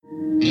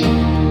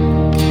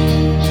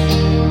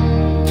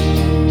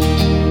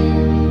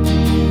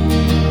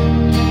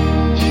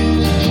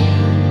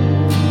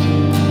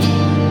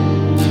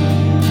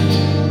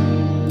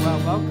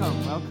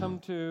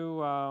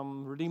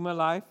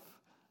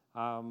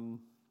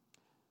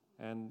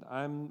and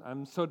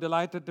I'm so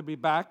delighted to be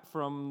back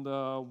from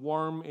the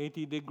warm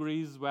 80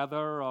 degrees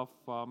weather of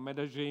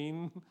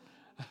Medellin,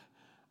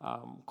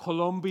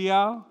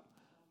 Colombia.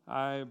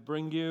 I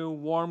bring you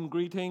warm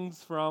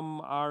greetings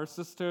from our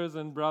sisters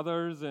and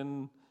brothers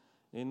in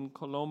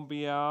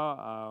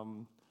Colombia.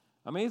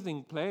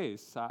 Amazing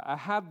place. I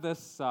had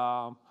this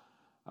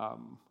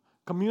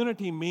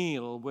community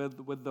meal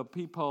with the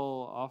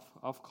people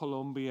of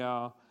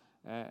Colombia,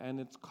 and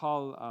it's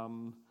called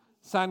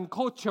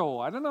sancocho.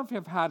 I don't know if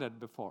you've had it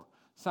before.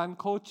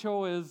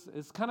 Sancocho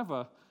is kind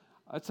of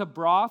it's a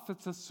broth,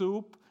 it's a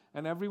soup,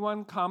 and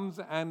everyone comes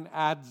and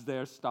adds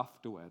their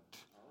stuff to it.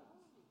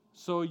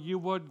 So you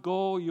would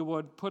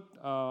put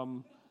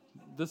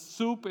the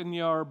soup in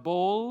your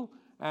bowl,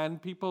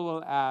 and people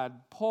will add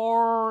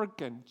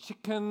pork and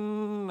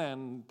chicken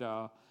and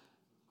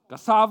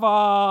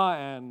cassava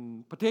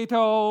and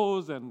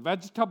potatoes and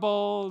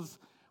vegetables.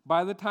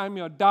 By the time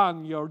you're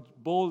done, your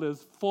bowl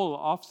is full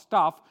of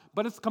stuff,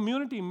 but it's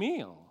community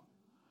meal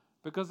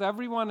because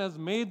everyone has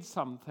made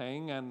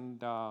something,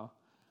 and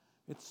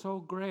it's so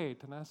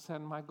great. And I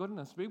said, my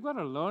goodness, we've got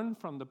to learn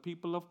from the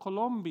people of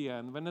Colombia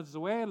and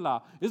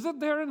Venezuela. Is it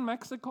there in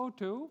Mexico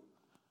too?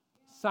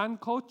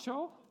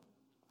 Sancocho?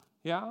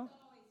 Yeah?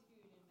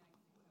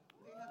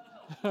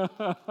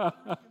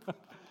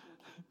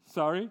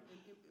 Sorry?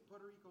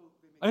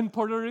 In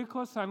Puerto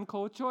Rico,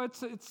 sancocho.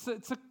 It's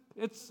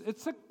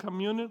a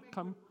community.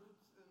 That's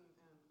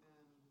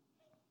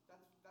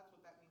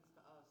what that means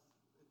to us.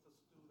 It's a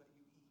stew that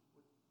you eat with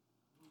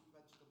root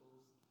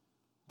vegetables.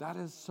 That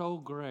is so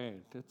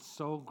great. It's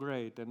so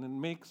great, and it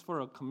makes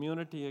for a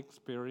community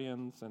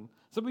experience. And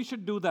so we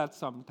should do that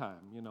sometime.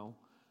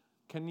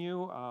 Can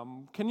you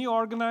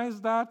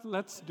organize that?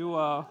 Let's do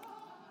a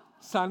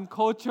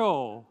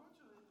sancocho.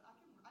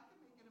 I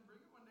can make it and bring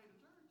it one day to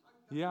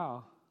church.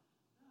 Yeah.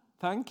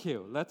 Thank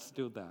you. Let's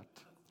do that.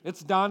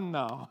 It's done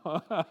now.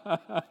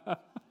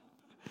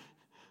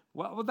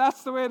 Well,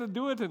 that's the way to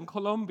do it in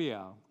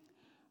Colombia.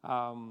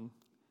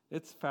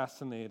 It's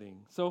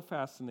fascinating, so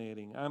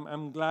fascinating.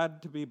 I'm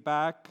glad to be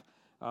back.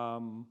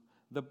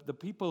 The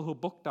people who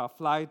booked our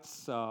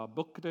flights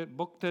booked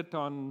it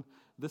on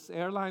this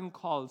airline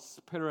called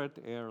Spirit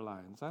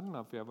Airlines. I don't know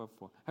if you ever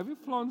flown. Have you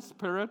flown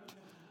Spirit?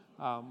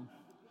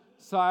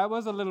 So I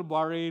was a little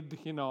worried,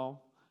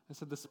 I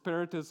said, the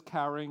Spirit is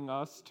carrying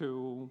us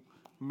to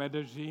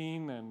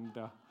Medellin, and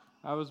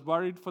I was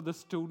worried for the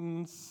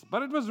students.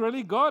 But it was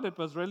really good. It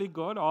was really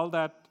good. All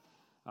that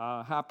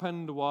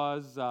happened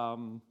was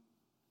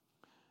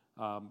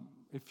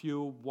if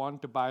you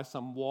want to buy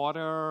some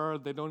water,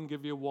 they don't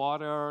give you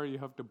water. You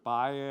have to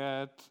buy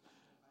it.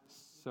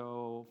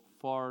 So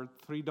for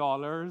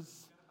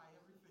 $3,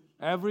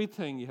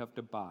 everything you have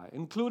to buy,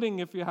 including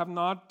if you have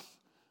not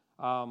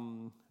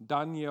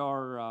done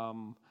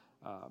your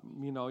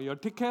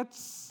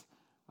tickets.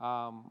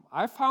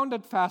 I found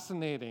it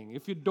fascinating.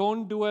 If you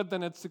don't do it,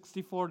 then it's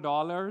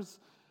 $64.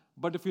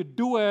 But if you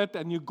do it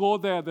and you go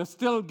there, they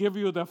still give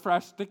you the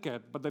fresh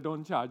ticket, but they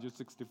don't charge you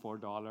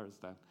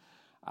 $64 then.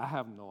 I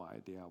have no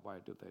idea why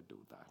do they do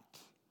that.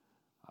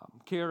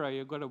 Kira,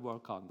 you're going to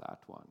work on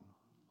that one,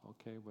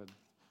 okay?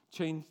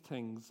 Change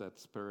things at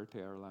Spirit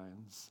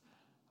Airlines.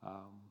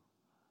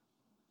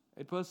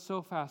 It was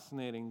so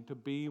fascinating to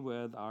be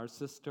with our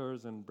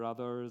sisters and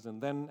brothers.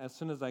 And then as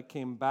soon as I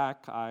came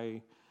back,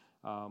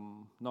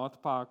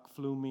 North Park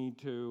flew me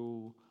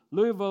to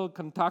Louisville,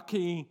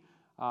 Kentucky,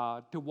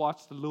 to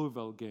watch the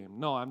Louisville game.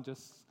 No, I'm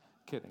just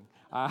kidding.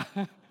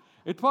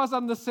 It was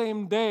on the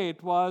same day.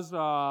 It was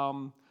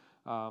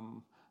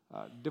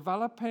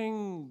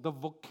developing the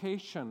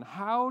vocation,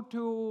 how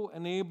to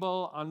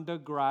enable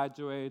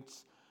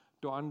undergraduates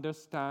to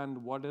understand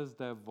what is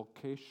their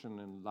vocation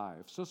in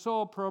life.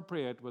 So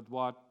appropriate with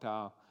what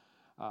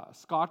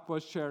Scott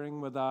was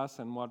sharing with us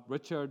and what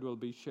Richard will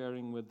be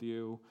sharing with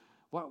you.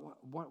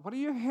 What are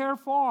you here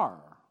for?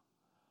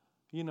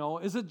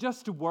 Is it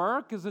just to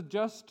work? Is it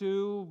just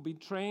to be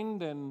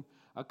trained in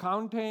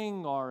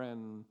accounting or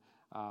in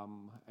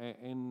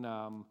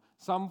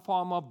some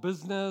form of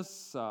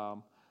business?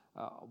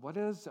 What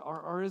is,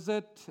 or is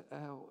it?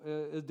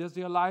 Does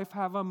your life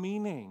have a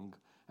meaning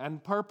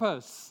and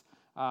purpose?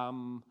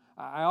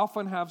 I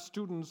often have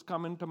students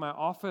come into my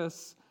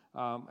office,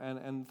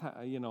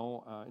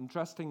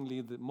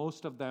 interestingly,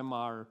 most of them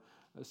are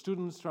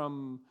students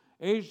from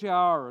Asia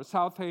or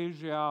South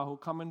Asia who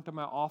come into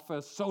my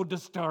office so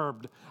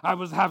disturbed. I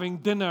was having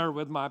dinner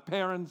with my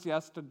parents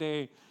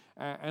yesterday,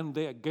 and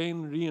they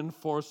again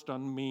reinforced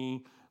on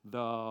me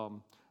the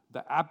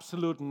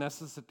absolute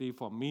necessity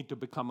for me to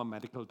become a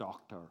medical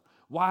doctor.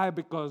 Why?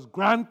 Because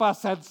Grandpa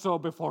said so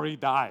before he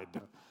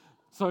died.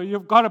 So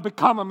you've got to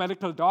become a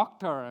medical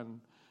doctor.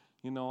 And,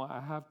 I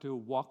have to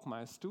walk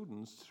my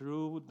students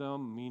through the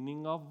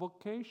meaning of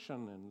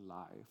vocation in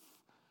life.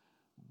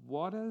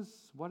 What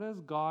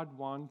does God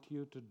want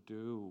you to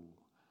do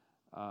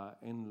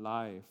in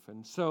life?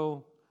 And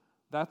so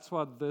that's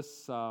what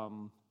this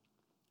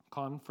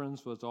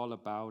conference was all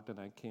about, and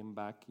I came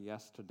back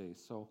yesterday.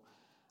 So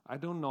I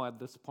don't know at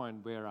this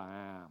point where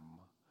I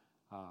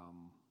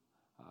am.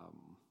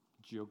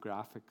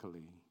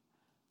 geographically.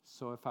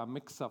 So if I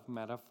mix up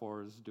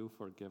metaphors, do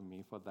forgive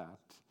me for that.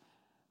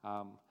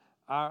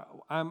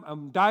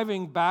 I'm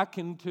diving back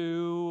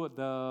into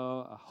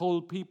the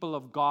Whole People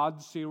of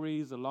God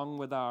series along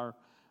with our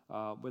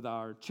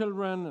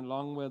children,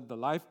 along with the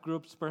life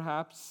groups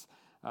perhaps,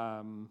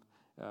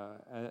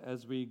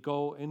 as we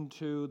go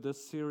into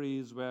this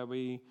series where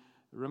we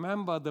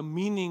remember the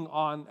meaning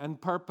on and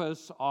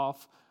purpose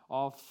of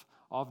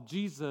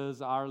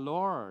Jesus, our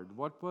Lord.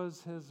 What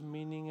was his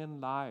meaning in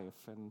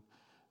life? And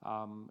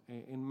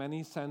in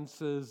many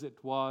senses, it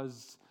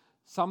was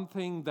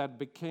something that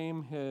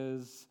became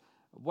his,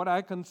 what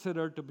I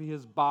consider to be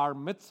his bar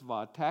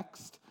mitzvah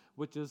text,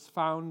 which is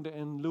found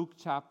in Luke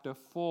chapter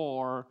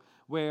 4,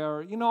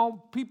 where,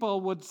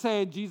 people would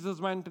say Jesus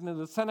went into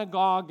the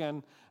synagogue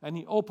and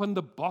he opened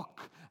the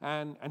book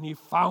and he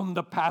found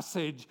the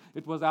passage.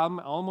 It was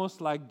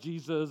almost like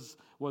Jesus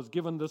was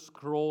given the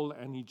scroll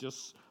and he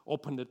just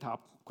opened it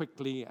up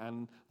quickly,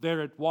 and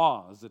there it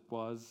was. It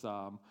was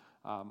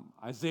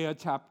Isaiah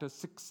chapter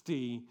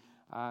 60.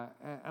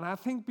 And I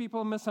think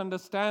people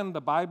misunderstand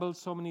the Bible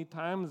so many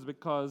times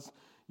because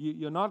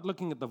you're not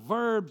looking at the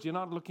verbs, you're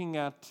not looking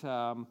at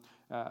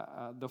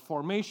the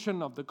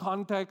formation of the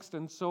context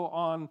and so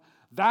on.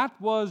 That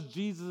was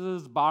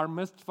Jesus' bar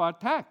mitzvah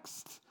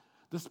text.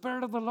 The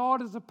Spirit of the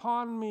Lord is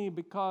upon me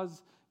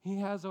because he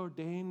has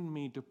ordained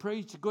me to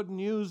preach good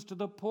news to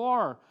the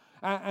poor.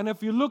 And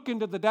if you look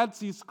into the Dead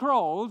Sea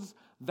Scrolls,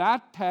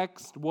 that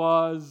text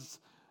was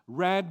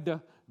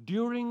read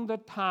during the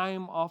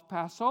time of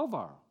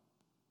Passover.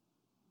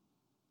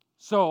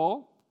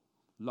 So,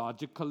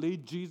 logically,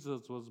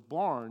 Jesus was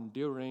born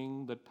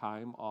during the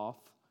time of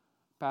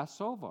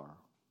Passover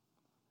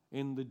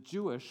in the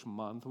Jewish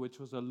month, which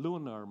was a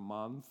lunar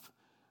month.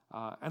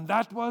 And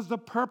that was the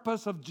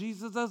purpose of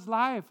Jesus'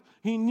 life.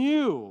 He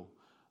knew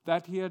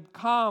that he had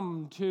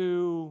come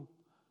to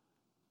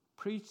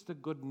preach the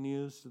good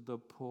news to the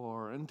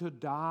poor and to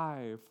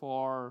die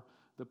for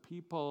the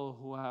people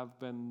who have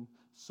been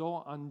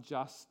so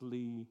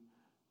unjustly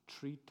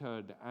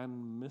treated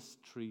and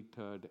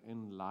mistreated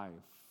in life.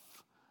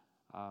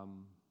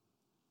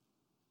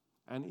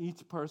 And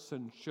each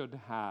person should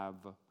have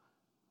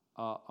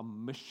a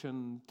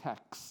mission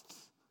text.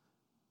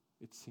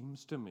 It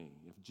seems to me,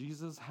 if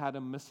Jesus had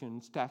a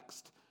mission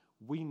text,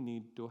 we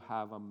need to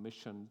have a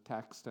mission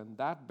text, and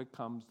that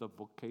becomes the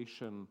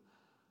vocation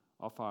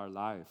of our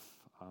life.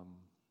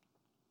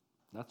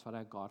 That's what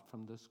I got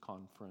from this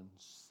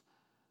conference.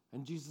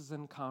 And Jesus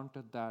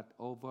encountered that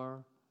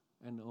over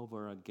and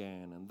over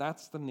again, and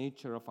that's the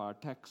nature of our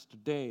text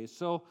today.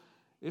 So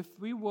if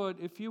you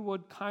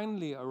would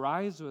kindly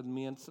arise with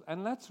me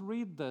and let's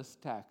read this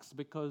text,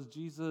 because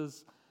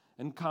Jesus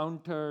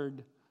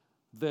encountered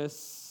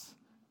this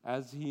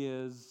as he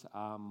is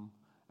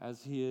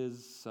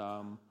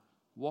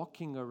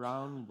walking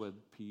around with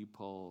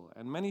people.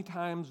 And many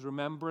times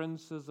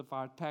remembrances of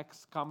our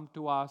text come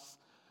to us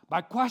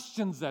by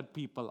questions that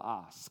people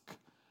ask.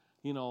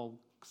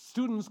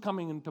 Students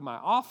coming into my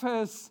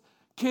office,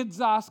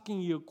 kids asking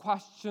you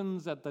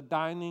questions at the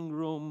dining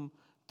room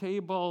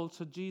table.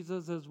 So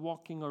Jesus is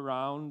walking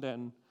around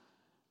and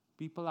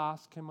people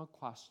ask him a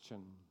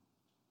question.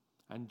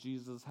 And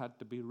Jesus had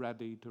to be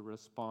ready to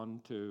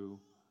respond to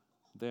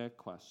their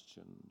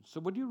question. So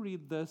would you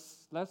read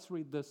this? Let's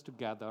read this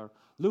together.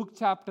 Luke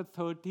chapter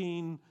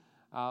 13,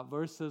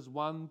 verses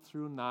 1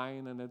 through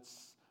 9, and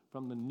it's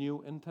from the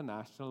New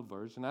International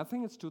Version. I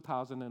think it's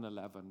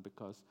 2011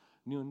 because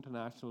New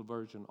International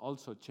Version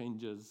also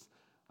changes.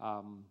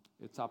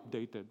 It's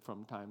updated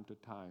from time to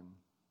time.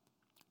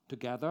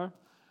 Together.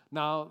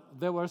 Now,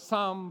 there were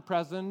some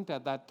present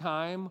at that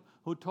time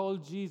who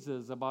told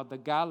Jesus about the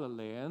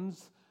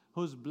Galileans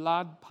whose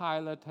blood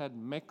Pilate had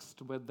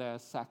mixed with their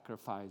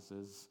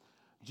sacrifices.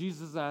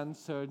 Jesus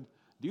answered,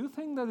 "Do you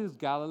think that these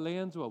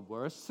Galileans were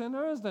worse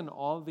sinners than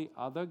all the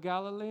other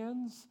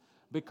Galileans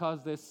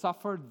because they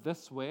suffered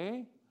this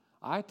way?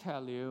 I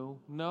tell you,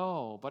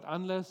 no. But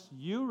unless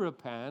you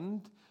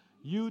repent,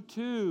 you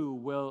too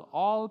will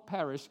all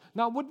perish."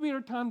 Now, would we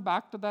return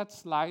back to that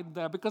slide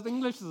there? Because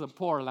English is a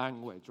poor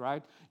language,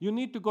 right? You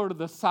need to go to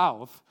the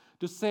South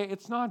to say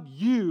it's not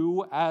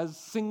you as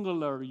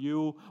singular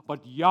you,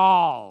 but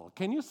y'all.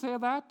 Can you say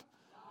that?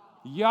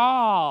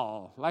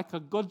 Y'all, like a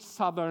good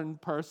Southern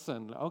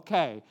person.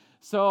 Okay,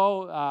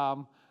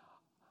 so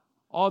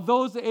or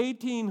those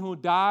 18 who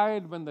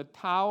died when the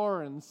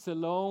tower in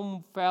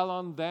Siloam fell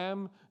on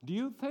them, do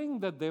you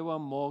think that they were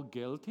more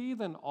guilty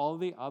than all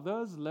the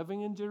others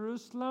living in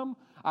Jerusalem?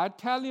 I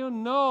tell you,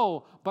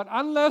 no. But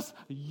unless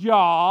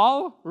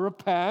y'all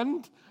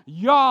repent,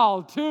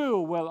 y'all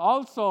too will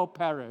also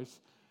perish.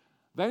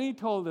 Then he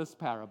told this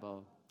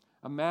parable.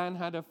 A man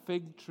had a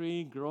fig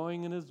tree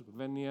growing in his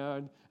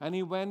vineyard, and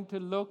he went to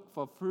look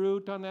for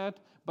fruit on it,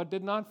 but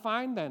did not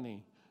find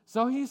any.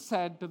 So he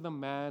said to the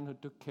man who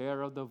took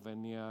care of the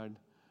vineyard,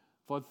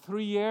 "For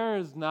 3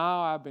 years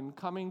now I've been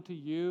coming to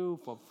you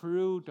for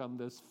fruit on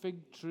this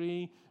fig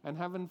tree and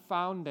haven't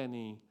found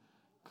any.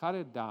 Cut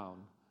it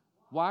down.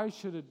 Why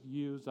should it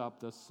use up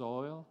the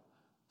soil?"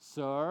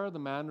 Sir, the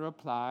man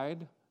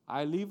replied,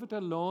 I leave it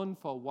alone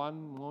for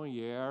 1 more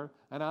year,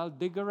 and I'll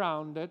dig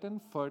around it and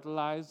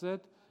fertilize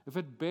it. If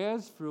it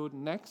bears fruit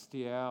next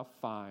year,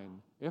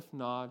 fine. If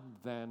not,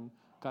 then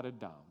cut it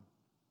down.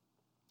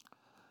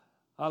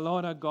 Our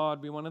Lord, our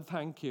God, we want to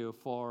thank you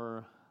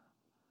for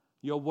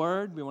your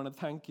word. We want to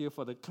thank you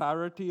for the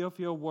clarity of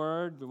your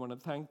word. We want to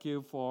thank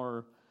you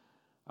for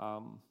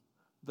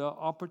the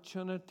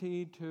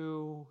opportunity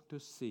to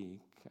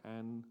seek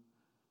and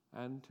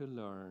to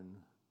learn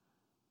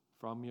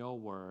from your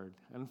word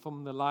and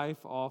from the life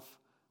of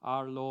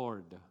our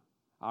Lord,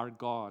 our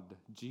God,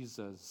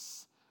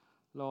 Jesus.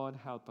 Lord,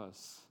 help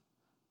us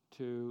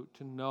to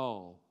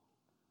know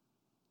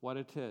what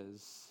it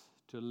is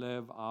to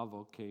live our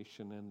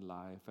vocation in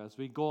life as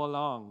we go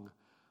along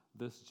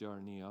this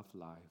journey of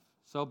life.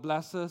 So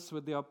bless us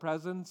with your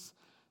presence.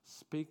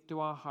 Speak to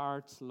our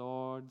hearts,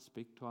 Lord.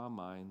 Speak to our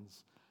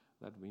minds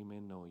that we may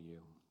know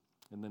you.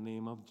 In the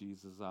name of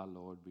Jesus, our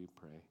Lord, we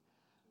pray.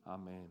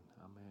 Amen.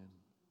 Amen.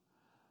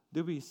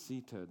 Do be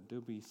seated.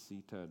 Do be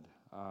seated.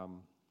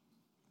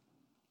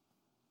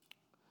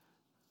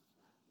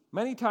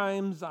 Many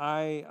times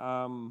I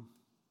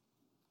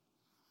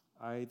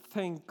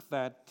think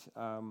that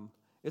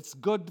it's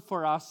good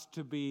for us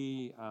to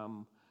be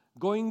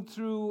going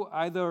through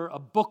either a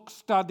book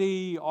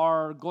study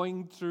or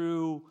going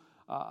through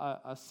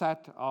a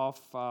set of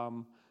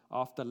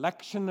the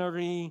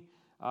lectionary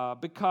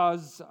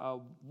because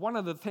one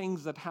of the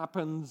things that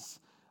happens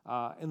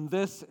in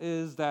this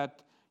is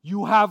that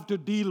you have to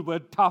deal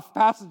with tough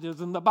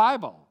passages in the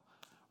Bible,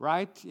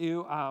 right?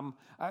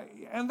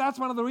 And that's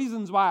one of the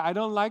reasons why I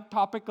don't like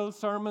topical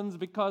sermons,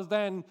 because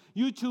then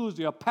you choose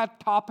your pet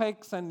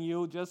topics and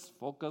you just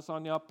focus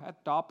on your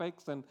pet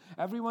topics and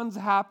everyone's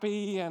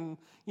happy and,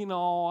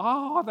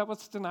 oh, that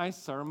was such a nice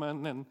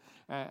sermon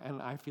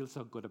and I feel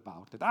so good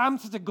about it. I'm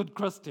such a good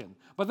Christian.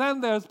 But then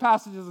there's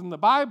passages in the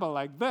Bible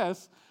like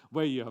this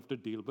where you have to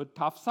deal with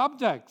tough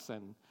subjects.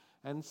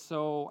 And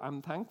so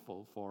I'm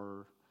thankful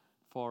for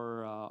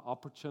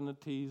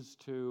opportunities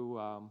to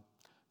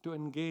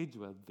engage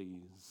with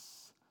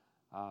these.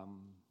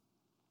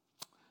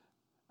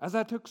 As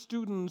I took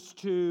students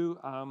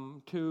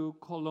to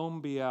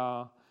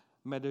Colombia,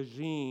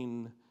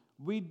 Medellin,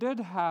 we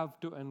did have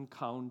to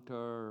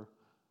encounter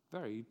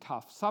very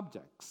tough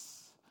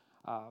subjects.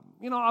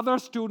 Other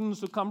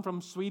students who come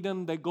from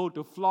Sweden, they go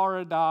to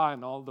Florida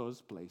and all those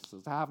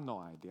places. I have no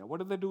idea. What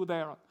do they do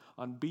there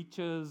on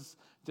beaches?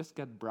 Just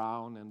get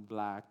brown and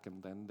black,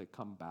 and then they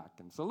come back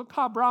and say, look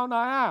how brown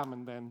I am.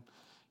 And then,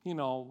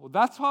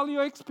 that's all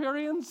you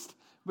experienced.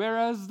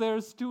 Whereas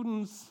there's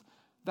students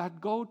that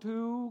go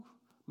to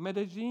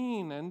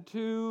Medellin and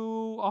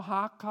to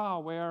Oaxaca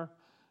where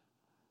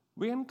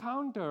we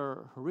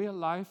encounter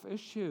real-life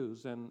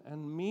issues and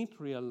meet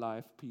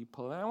real-life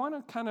people. And I want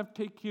to kind of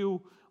take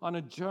you on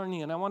a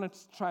journey, and I want to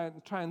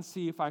try and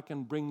see if I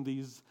can bring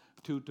these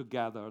two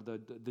together.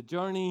 The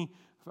journey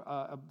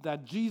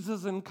that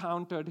Jesus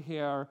encountered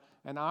here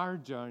and our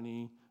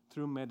journey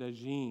through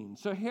Medellin.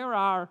 So here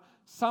are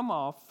some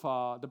of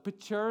the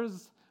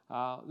pictures.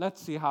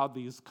 Let's see how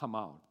these come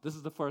out. This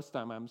is the first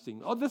time I'm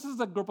seeing. Oh, this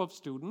is a group of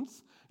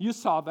students. You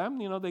saw them.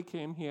 They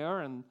came here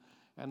and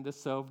they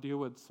served you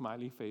with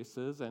smiley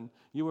faces. And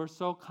you were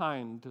so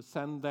kind to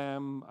send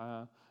them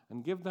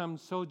and give them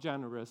so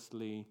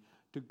generously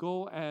to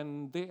go,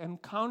 and they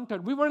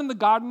encountered. We were in the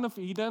Garden of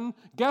Eden.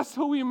 Guess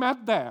who we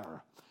met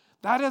there?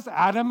 That is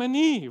Adam and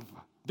Eve.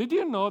 Did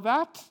you know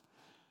that?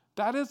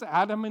 That is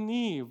Adam and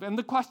Eve. And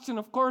the question,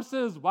 of course,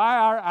 is why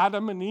are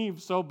Adam and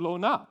Eve so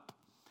blown up?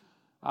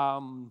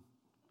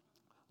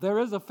 There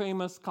is a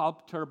famous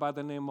sculptor by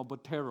the name of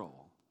Botero.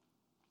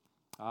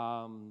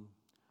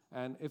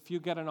 And if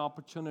you get an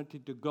opportunity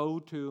to go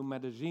to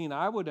Medellin,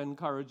 I would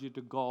encourage you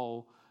to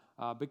go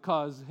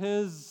because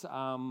his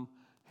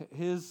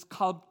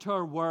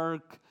sculpture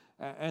work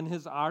and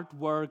his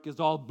artwork is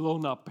all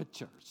blown up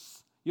pictures.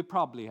 You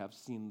probably have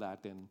seen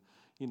that in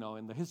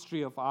the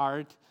history of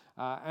art.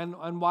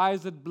 And why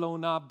is it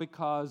blown up?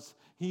 Because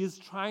he is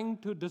trying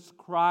to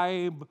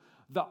describe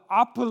the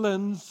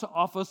opulence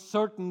of a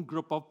certain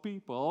group of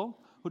people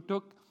who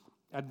took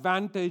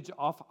advantage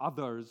of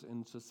others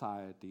in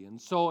society. And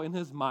so in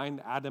his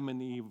mind, Adam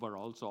and Eve were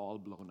also all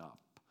blown up.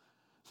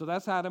 So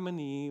that's Adam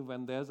and Eve,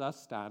 and there's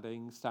us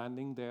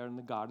standing there in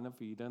the Garden of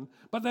Eden.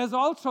 But there's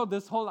also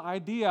this whole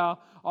idea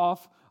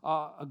of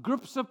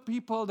groups of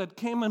people that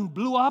came and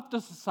blew up the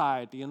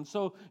society. And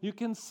so you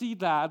can see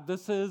that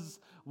this is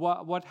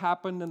what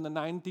happened in the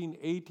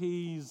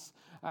 1980s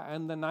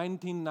and the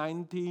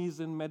 1990s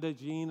in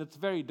Medellin. It's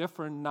very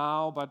different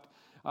now, but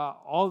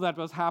all that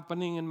was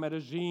happening in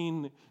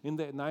Medellin in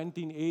the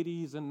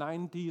 1980s and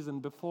 90s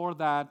and before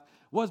that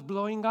was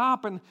blowing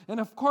up. And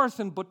of course,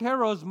 in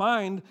Botero's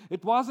mind,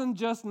 it wasn't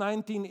just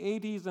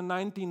 1980s and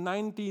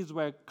 1990s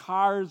where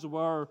cars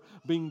were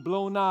being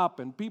blown up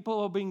and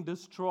people were being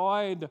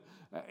destroyed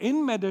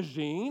in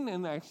Medellin,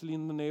 and actually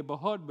in the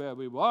neighborhood where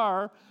we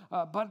were,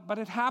 but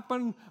it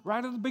happened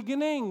right at the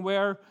beginning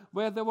where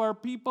there were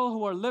people who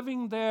were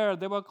living there.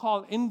 They were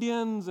called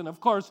Indians, and of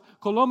course,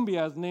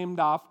 Colombia is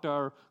named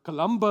after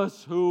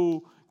Columbus,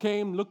 who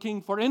came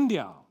looking for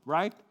India,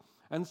 right?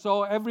 And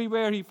so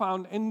everywhere he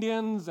found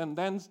Indians, and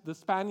then the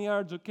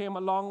Spaniards who came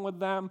along with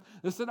them,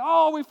 they said,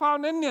 oh, we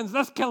found Indians,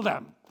 let's kill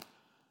them.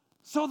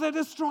 So they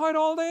destroyed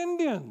all the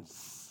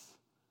Indians.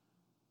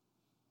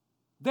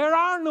 There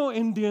are no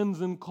Indians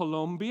in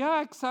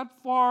Colombia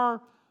except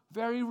for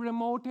very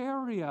remote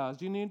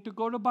areas. You need to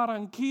go to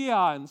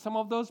Barranquilla and some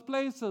of those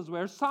places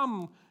where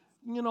some,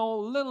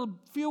 little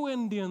few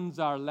Indians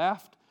are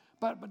left.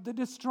 But they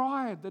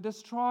destroyed,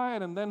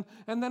 and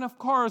then of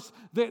course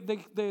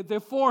they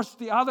forced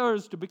the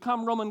others to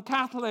become Roman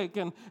Catholic,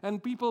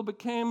 and people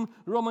became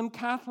Roman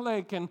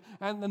Catholic, and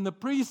then the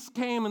priests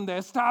came and they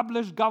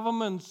established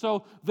governments.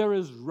 So there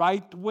is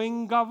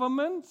right-wing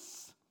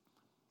governments.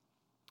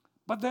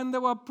 But then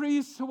there were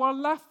priests who were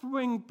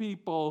left-wing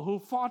people who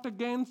fought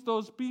against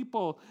those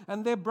people,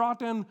 and they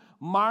brought in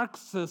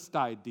Marxist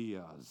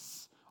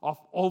ideas of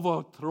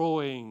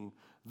overthrowing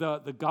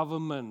the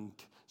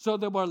government. So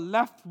there were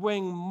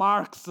left-wing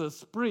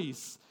Marxist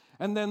priests,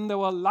 and then there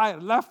were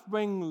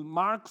left-wing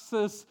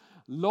Marxist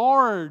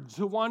lords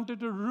who wanted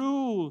to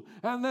rule.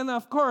 And then,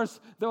 of course,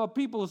 there were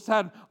people who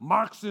said,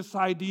 Marxist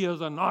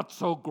ideas are not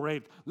so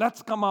great.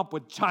 Let's come up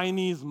with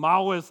Chinese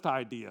Maoist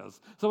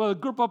ideas. So there was a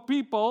group of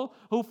people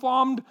who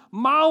formed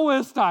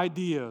Maoist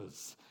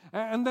ideas.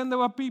 And then there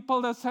were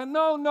people that said,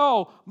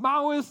 no,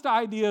 Maoist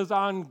ideas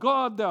aren't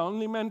good. They're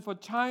only meant for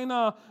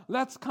China.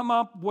 Let's come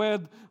up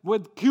with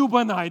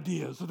Cuban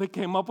ideas. So they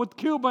came up with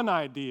Cuban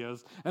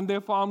ideas, and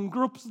they formed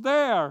groups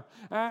there.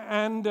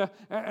 And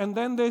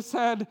then they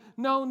said,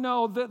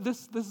 no,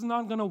 this is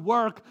not going to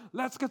work.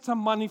 Let's get some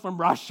money from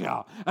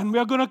Russia, and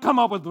we're going to come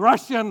up with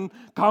Russian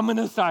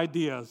communist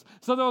ideas.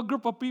 So there were a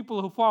group of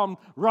people who formed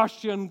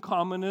Russian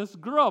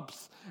communist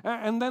groups.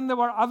 And then there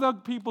were other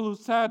people who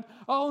said,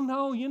 oh,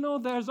 no,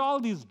 there's all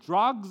these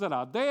drugs that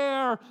are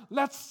there.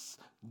 Let's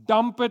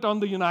dump it on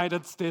the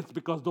United States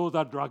because those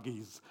are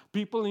druggies.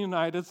 People in the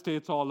United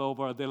States all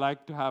over, they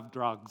like to have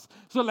drugs.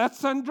 So let's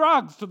send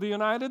drugs to the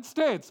United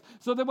States.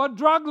 So there were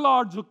drug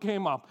lords who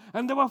came up,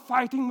 and they were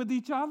fighting with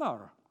each other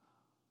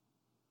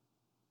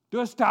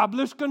to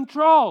establish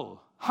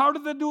control. How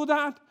did they do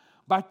that?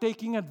 By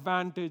taking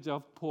advantage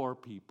of poor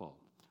people.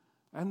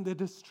 And they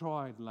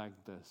destroyed like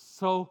this.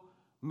 So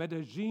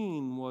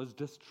Medellin was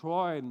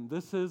destroyed.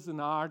 This is an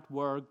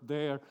artwork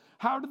there.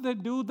 How did they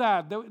do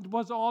that? It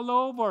was all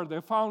over.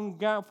 They formed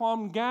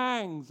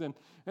gangs. And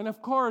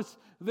of course,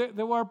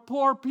 there were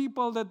poor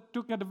people that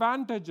took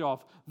advantage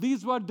of.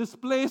 These were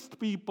displaced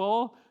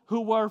people who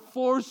were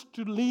forced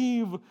to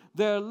leave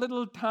their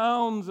little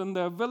towns and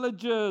their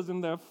villages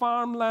and their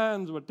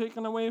farmlands were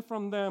taken away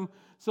from them.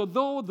 So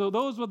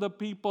those were the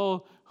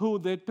people who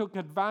they took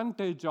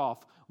advantage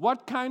of.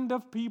 What kind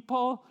of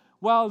people?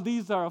 Well,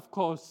 these are, of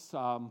course,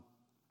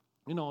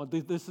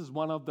 this is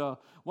one of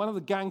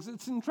the gangs.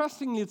 It's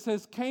interestingly, it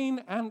says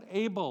Cain and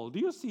Abel. Do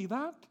you see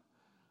that?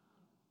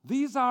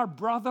 These are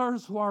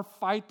brothers who are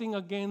fighting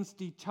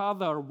against each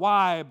other.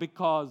 Why?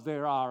 Because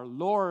there are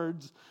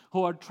lords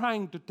who are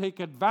trying to take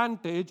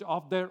advantage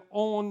of their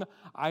own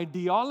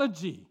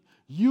ideology,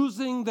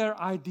 using their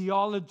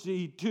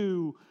ideology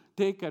to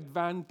take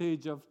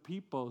advantage of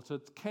people. So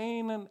it's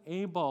Cain and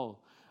Abel.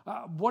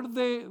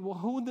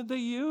 Who did they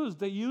use?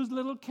 They used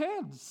little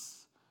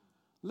kids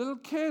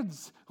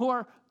who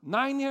are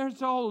 9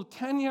 years old,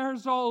 10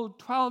 years old,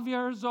 12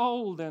 years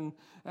old. And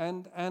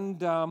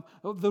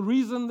the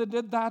reason they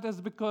did that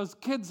is because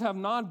kids have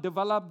not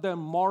developed their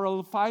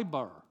moral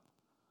fiber.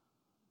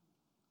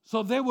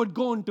 So they would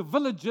go into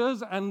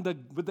villages and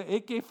with the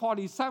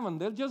AK-47,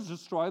 they'll just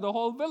destroy the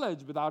whole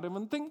village without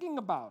even thinking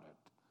about it.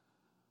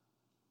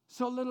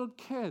 So little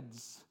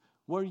kids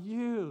were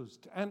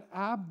used and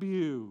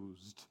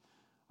abused.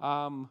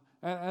 And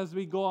as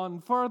we go on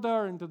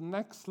further into the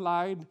next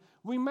slide,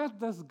 we met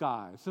this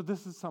guy. So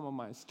this is some of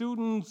my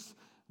students.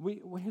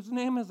 His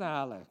name is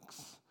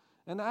Alex.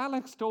 And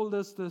Alex told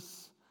us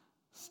this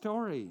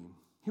story.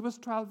 He was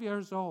 12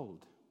 years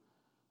old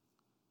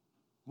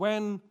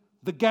when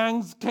the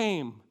gangs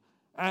came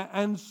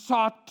and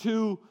sought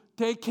to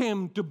take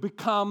him to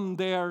become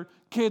their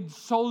kid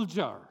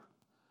soldier.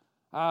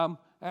 And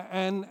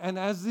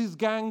as these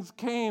gangs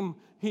came,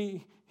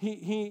 he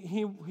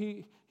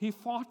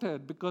fought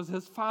it because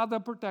his father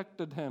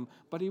protected him.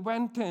 But he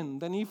went in,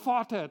 then he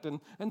fought it.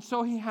 And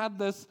so he had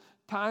this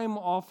time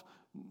of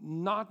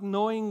not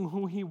knowing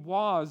who he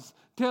was,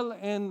 till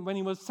when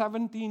he was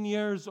 17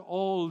 years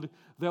old,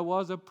 there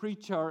was a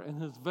preacher in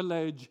his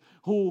village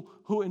who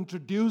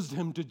introduced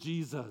him to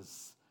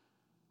Jesus.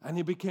 And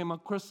he became a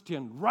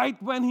Christian.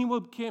 Right when he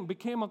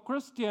became a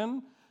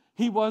Christian,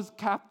 he was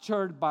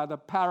captured by the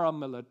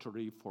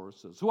paramilitary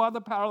forces. Who are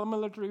the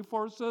paramilitary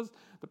forces?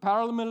 The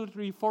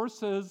paramilitary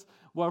forces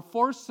were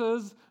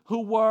forces who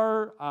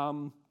were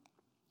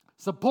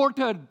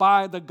supported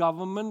by the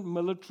government,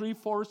 military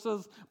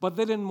forces, but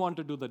they didn't want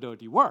to do the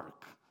dirty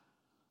work.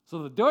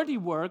 So the dirty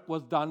work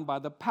was done by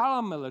the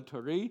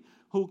paramilitary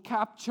who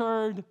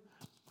captured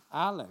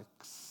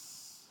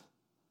Alex.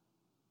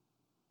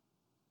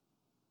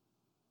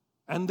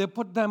 And they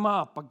put them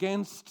up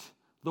against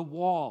the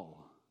wall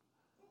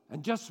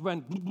and just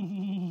went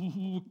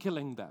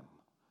killing them.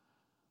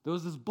 There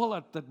was this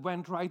bullet that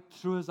went right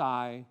through his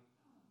eye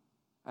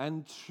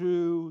and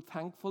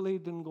thankfully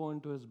it didn't go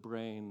into his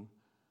brain,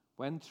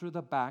 went through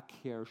the back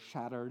here,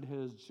 shattered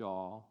his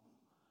jaw.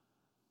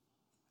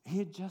 He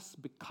had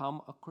just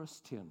become a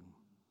Christian.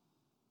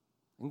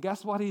 And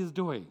guess what he's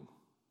doing?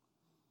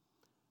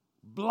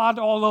 Blood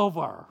all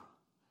over.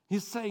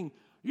 He's saying,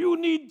 "You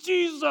need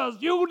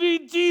Jesus, you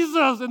need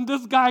Jesus." And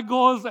this guy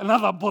goes,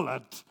 another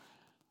bullet.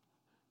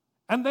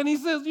 And then he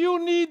says, "You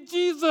need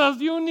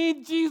Jesus, you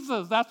need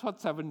Jesus." That's what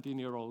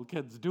 17-year-old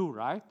kids do,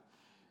 right?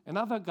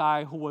 Another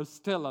guy who was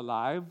still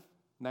alive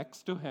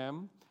next to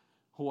him,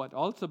 who had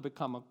also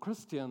become a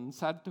Christian,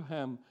 said to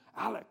him,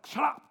 "Alex,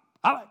 shut up!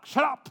 Alex,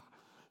 shut up!"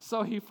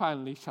 So he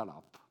finally shut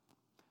up.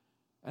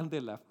 And they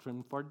left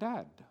him for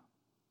dead.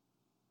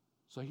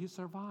 So he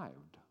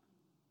survived.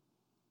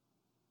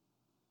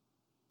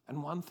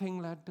 And one thing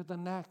led to the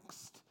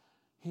next.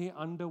 He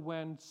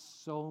underwent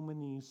so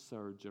many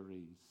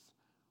surgeries.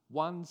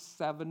 One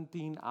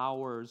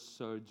 17-hour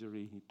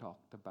surgery he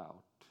talked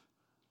about.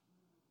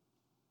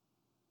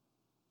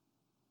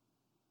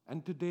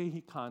 And today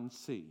he can't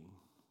see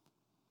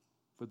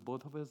with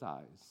both of his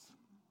eyes.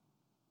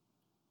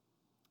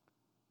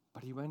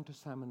 But he went to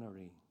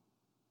seminary.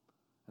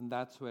 And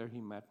that's where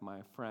he met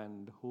my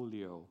friend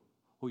Julio,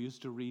 who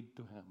used to read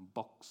to him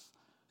books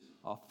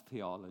of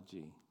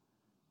theology.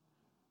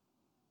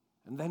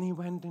 And then he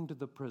went into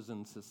the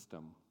prison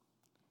system.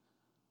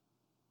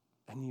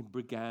 And he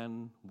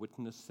began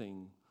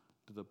witnessing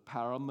to the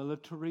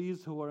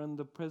paramilitaries who were in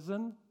the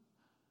prison,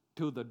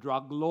 to the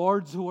drug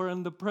lords who were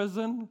in the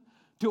prison,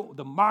 to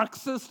the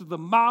Marxists, to the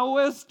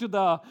Maoists,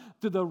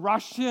 to the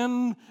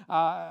Russian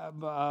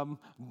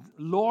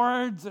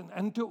lords,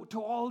 and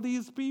to all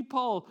these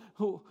people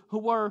who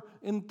were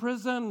in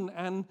prison.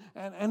 And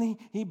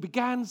he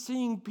began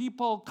seeing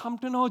people come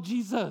to know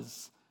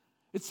Jesus.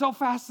 It's so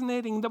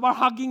fascinating. They were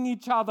hugging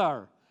each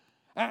other.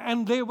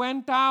 And they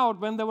went out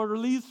when they were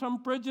released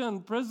from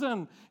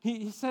prison.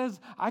 He says,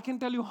 "I can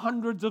tell you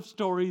hundreds of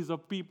stories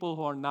of people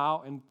who are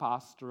now in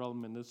pastoral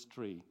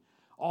ministry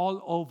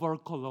all over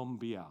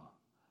Colombia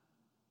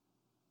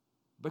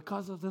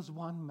because of this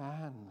one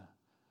man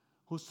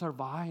who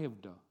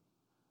survived.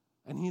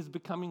 And he's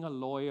becoming a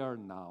lawyer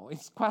now.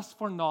 His quest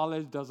for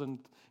knowledge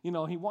doesn't,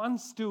 he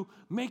wants to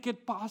make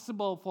it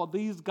possible for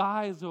these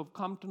guys who have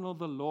come to know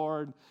the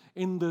Lord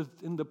in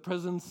the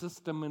prison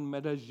system in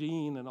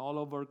Medellin and all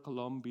over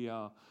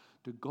Colombia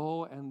to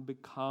go and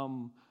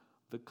become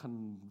the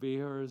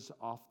conveyors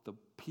of the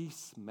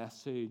peace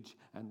message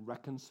and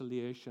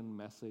reconciliation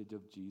message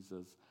of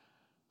Jesus.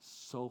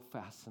 So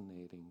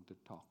fascinating to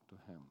talk to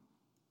him.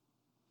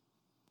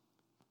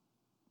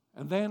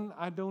 And then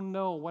I don't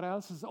know what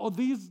else is.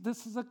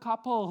 This is a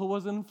couple who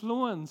was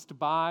influenced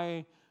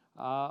by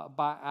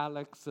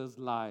Alex's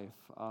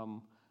life.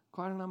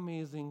 Quite an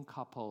amazing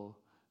couple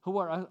who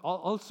were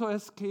also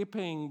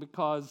escaping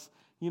because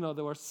they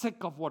were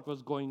sick of what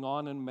was going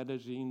on in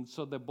Medellin.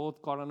 So they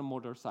both got on a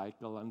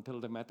motorcycle until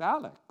they met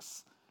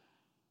Alex,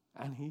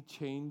 and he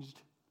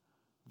changed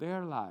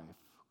their life.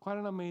 Quite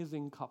an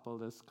amazing couple.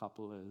 This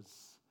couple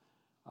is.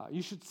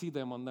 You should see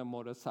them on their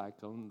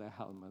motorcycle and their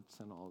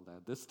helmets and all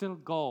that. They still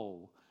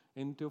go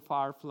into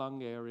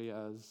far-flung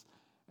areas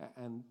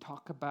and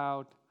talk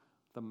about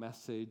the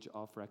message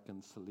of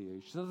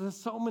reconciliation. So there's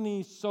so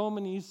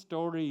many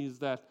stories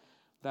that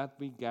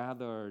we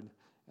gathered.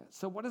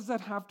 So what does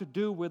that have to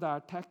do with our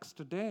text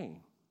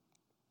today?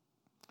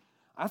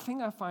 I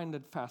think I find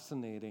it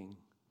fascinating,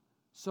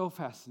 so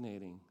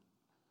fascinating,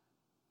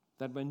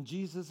 that when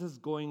Jesus is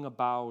going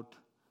about,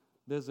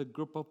 there's a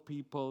group of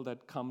people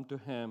that come to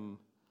him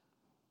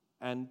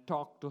and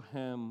talk to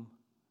him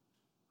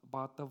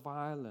about the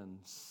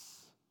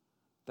violence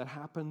that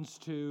happens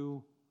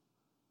to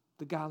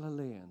the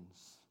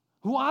Galileans.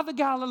 Who are the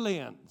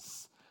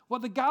Galileans? Well,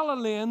 the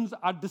Galileans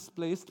are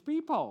displaced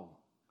people.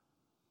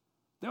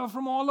 They were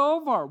from all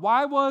over.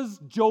 Why was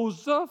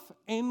Joseph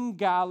in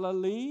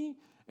Galilee,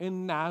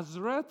 in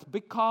Nazareth?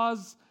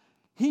 Because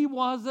he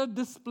was a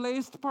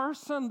displaced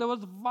person. There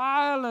was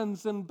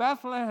violence in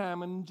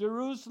Bethlehem and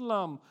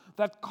Jerusalem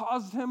that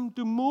caused him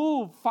to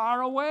move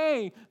far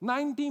away,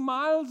 90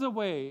 miles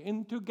away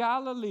into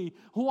Galilee.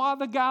 Who are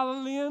the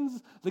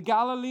Galileans? The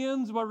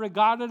Galileans were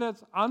regarded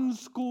as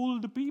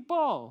unschooled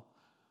people.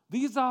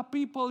 These are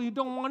people you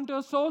don't want to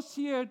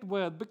associate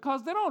with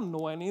because they don't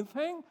know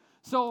anything.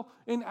 So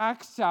in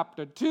Acts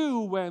chapter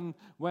 2, when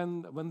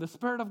the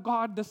Spirit of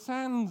God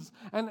descends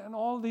and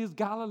all these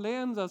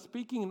Galileans are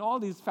speaking in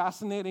all these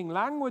fascinating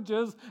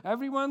languages,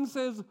 everyone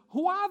says,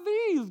 who are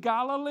these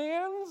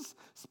Galileans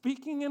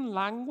speaking in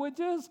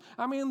languages?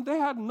 I mean, they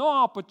had no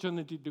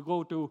opportunity to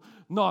go to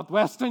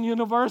Northwestern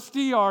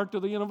University or to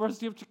the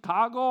University of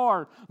Chicago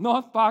or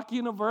North Park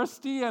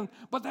University,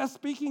 but they're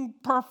speaking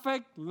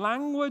perfect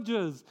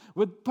languages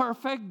with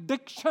perfect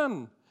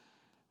diction.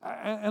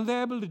 And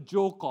they're able to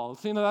joke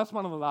also. That's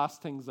one of the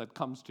last things that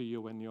comes to you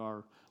when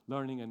you're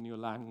learning a new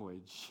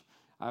language.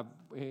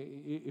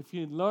 If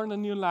you learn a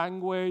new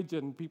language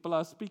and people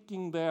are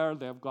speaking there,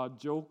 they've got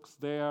jokes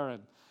there.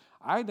 And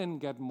I didn't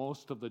get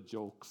most of the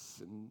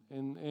jokes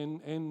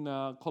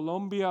in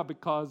Colombia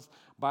because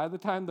by the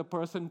time the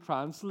person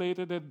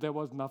translated it, there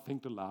was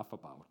nothing to laugh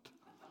about.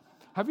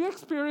 Have you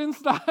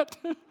experienced that?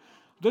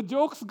 The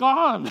joke's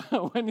gone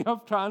when you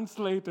have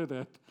translated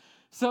it.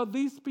 So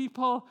these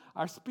people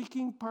are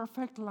speaking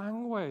perfect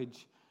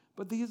language,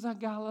 but these are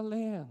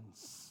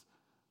Galileans.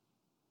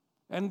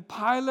 And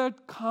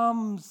Pilate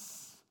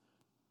comes,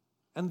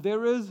 and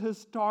there is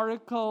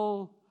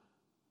historical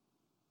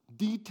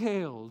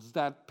details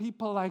that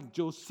people like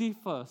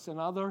Josephus and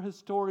other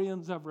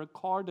historians have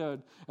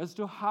recorded as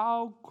to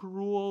how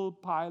cruel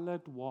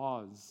Pilate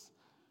was.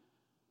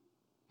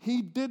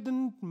 He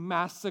didn't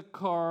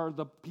massacre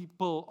the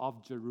people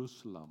of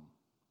Jerusalem.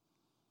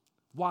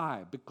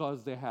 Why?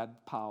 Because they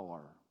had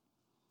power.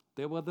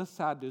 They were the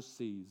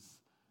Sadducees.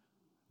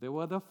 They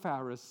were the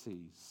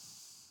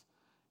Pharisees.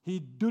 He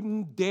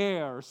didn't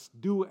dare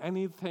do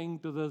anything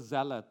to the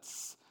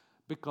Zealots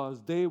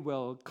because they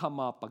will come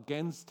up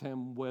against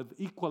him with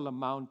equal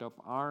amount of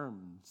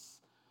arms.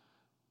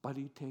 But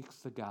he takes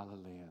the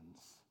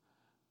Galileans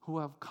who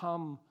have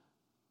come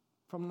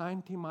from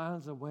 90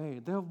 miles away.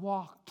 They've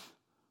walked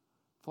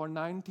for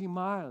 90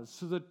 miles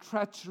through the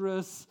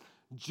treacherous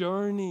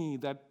journey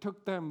that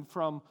took them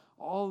from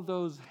all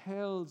those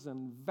hills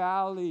and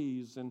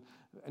valleys and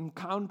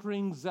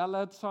encountering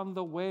zealots on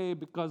the way,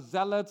 because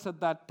zealots at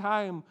that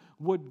time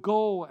would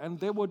go and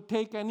they would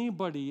take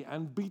anybody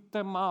and beat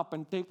them up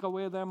and take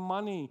away their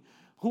money.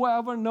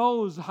 Whoever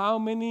knows how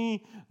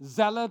many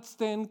zealots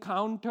they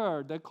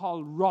encountered. They're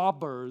called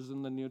robbers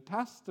in the New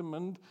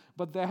Testament,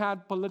 but they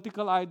had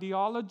political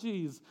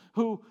ideologies.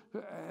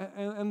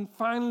 And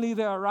finally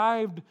they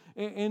arrived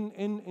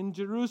in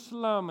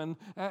Jerusalem,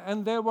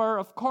 and there were,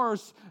 of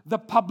course, the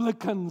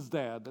publicans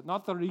there,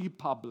 not the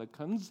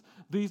republicans.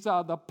 These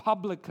are the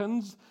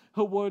publicans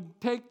who would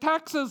take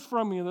taxes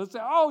from you. They'd say,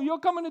 oh, you're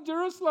coming to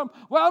Jerusalem.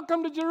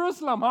 Welcome to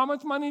Jerusalem. How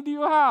much money do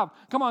you have?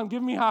 Come on,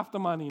 give me half the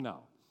money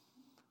now.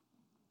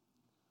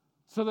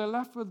 So they're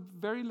left with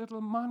very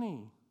little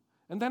money.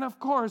 And then, of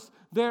course,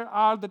 there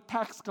are the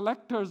tax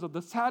collectors of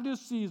the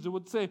Sadducees who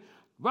would say,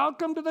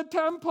 welcome to the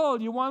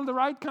temple. You want the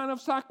right kind of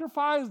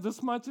sacrifice?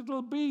 This much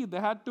it'll be. They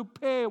had to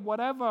pay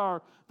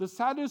whatever the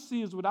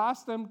Sadducees would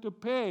ask them to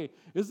pay.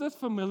 Is this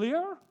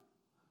familiar?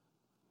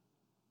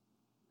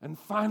 And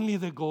finally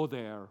they go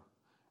there.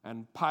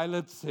 And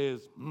Pilate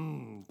says,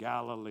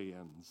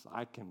 Galileans,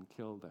 I can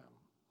kill them.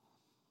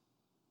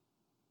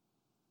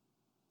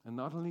 And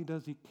not only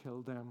does he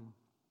kill them,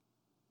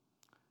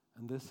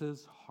 and this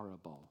is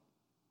horrible,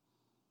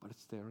 but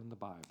it's there in the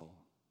Bible.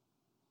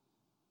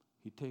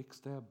 He takes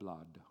their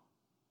blood,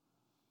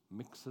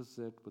 mixes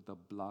it with the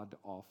blood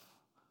of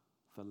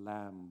the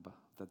lamb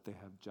that they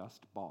have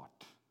just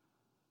bought,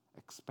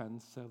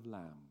 expensive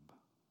lamb,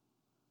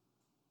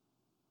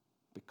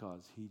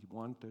 because he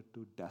wanted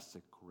to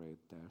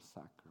desecrate their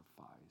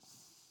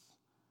sacrifice.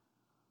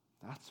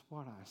 That's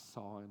what I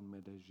saw in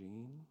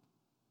Medellin.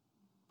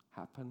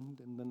 Happened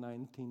in the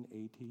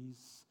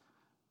 1980s.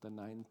 The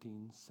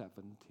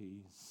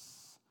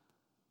 1970s,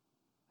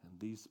 and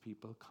these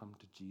people come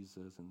to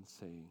Jesus and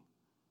say,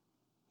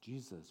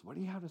 Jesus, what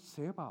do you have to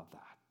say about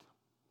that?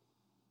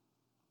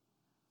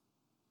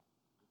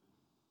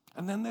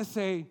 And then they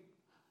say,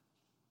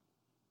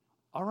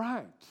 all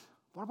right,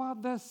 what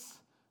about this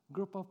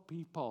group of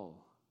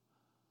people?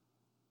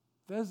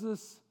 There's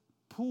this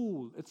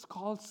pool, it's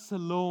called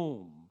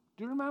Siloam.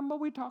 Do you remember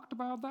we talked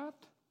about that?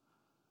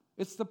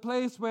 It's the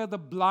place where the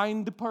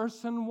blind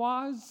person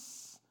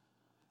was.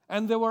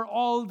 And there were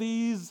all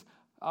these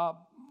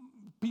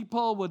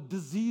people with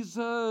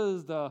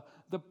diseases, the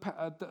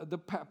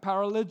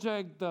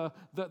paralytic, the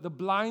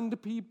blind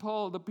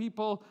people, the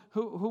people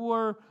who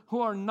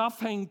are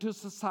nothing to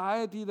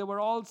society. They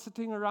were all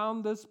sitting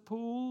around this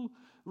pool.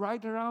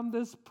 Right around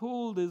this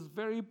pool, these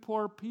very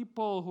poor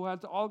people who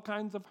had all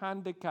kinds of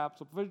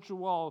handicaps,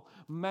 visual,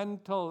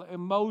 mental,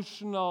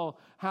 emotional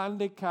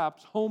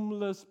handicaps,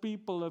 homeless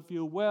people, if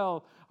you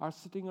will, are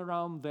sitting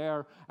around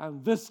there,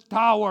 and this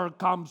tower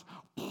comes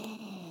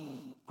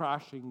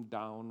crashing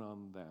down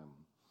on them.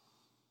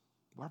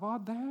 What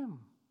about them?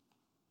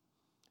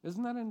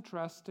 Isn't that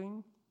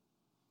interesting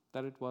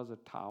that it was a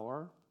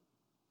tower?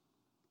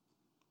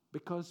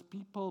 Because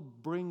people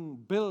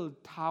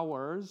build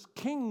towers.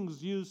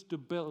 Kings used to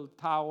build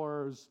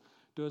towers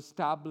to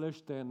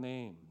establish their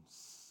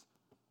names.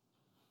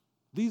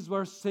 These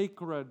were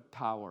sacred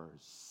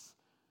towers.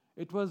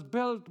 It was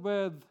built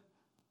with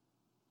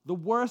the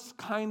worst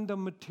kind of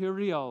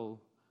material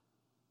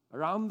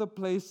around the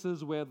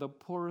places where the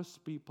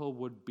poorest people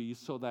would be,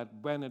 so that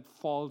when it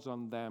falls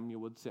on them, you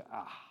would say,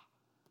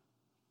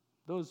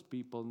 those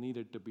people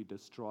needed to be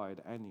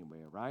destroyed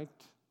anyway, right?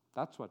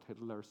 That's what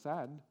Hitler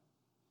said.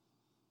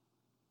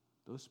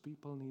 Those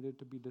people needed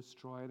to be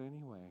destroyed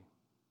anyway.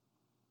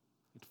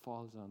 It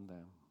falls on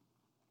them.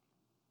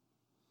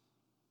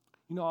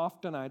 You know,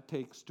 often I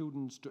take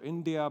students to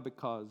India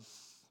because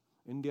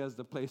India is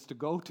the place to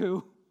go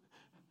to.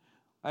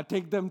 I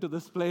take them to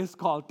this place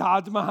called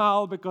Taj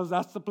Mahal because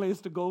that's the place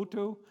to go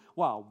to.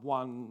 Well,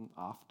 one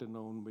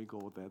afternoon we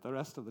go there. The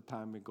rest of the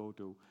time we go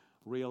to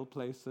real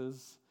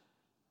places.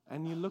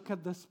 And you look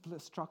at this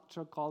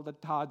structure called the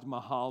Taj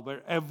Mahal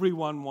where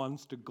everyone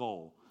wants to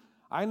go.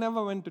 I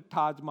never went to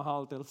Taj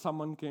Mahal till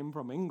someone came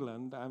from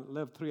England. I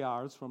lived 3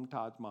 hours from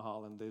Taj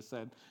Mahal and they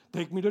said,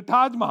 take me to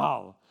Taj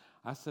Mahal.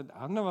 I said,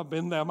 I've never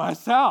been there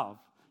myself.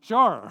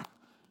 Sure.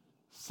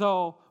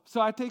 So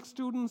I take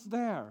students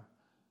there.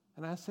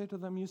 And I say to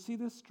them, you see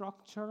this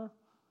structure?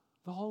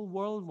 The whole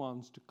world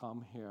wants to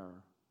come here.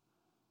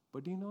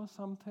 But do you know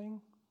something?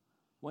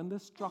 When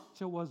this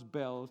structure was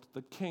built,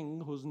 the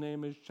king, whose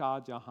name is Shah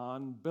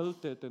Jahan,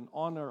 built it in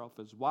honor of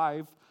his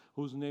wife,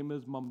 whose name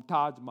is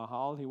Mumtaz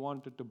Mahal. He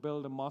wanted to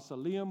build a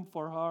mausoleum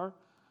for her.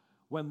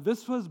 When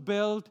this was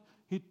built,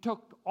 he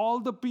took all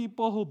the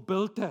people who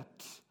built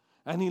it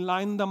and he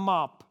lined them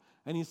up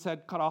and he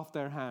said, cut off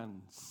their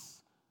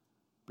hands,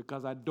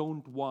 because I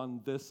don't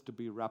want this to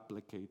be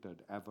replicated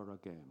ever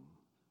again.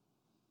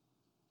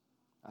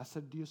 I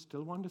said, do you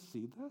still want to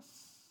see this?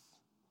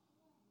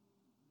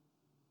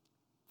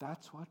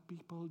 That's what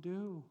people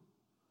do.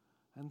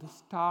 And the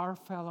star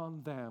fell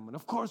on them. And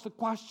of course, the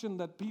question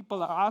that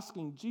people are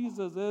asking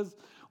Jesus is,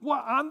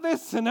 well, aren't they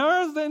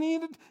sinners? They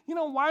needed,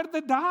 why did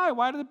they die?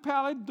 Why did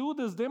Pilate do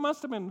this? They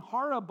must have been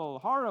horrible,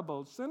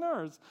 horrible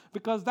sinners,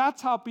 because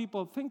that's how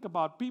people think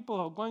about people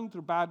who are going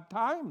through bad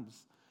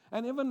times.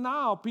 And even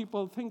now,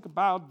 people think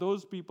about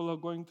those people who are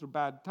going through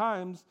bad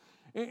times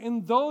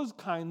in those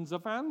kinds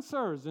of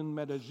answers, in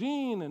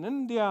Medellin, in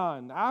India,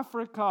 in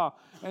Africa,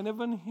 and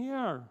even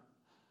here.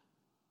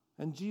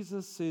 And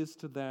Jesus says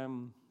to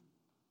them,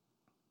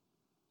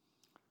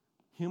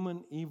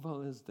 human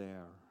evil is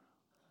there.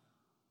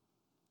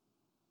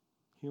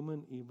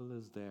 Human evil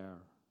is there.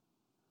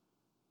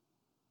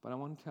 But I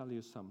want to tell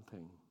you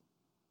something.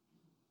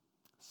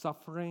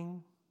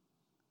 Suffering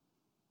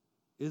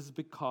is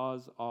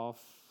because of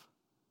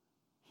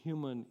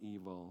human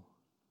evil.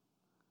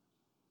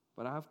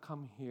 But I've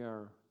come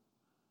here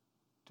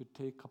to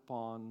take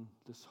upon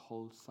this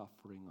whole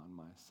suffering on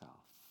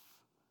myself.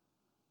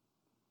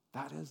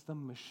 That is the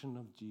mission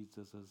of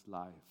Jesus'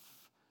 life.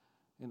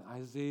 In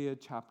Isaiah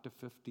chapter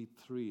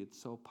 53,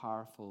 it's so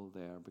powerful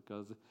there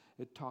because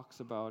it talks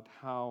about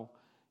how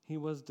he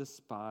was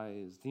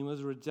despised. He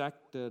was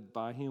rejected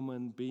by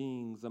human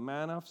beings, a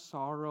man of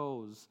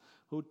sorrows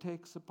who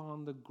takes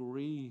upon the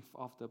grief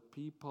of the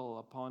people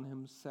upon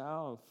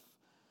himself.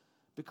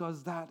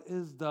 Because that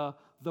is the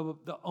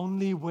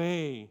only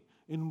way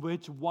in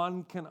which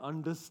one can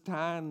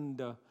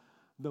understand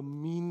the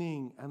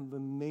meaning and the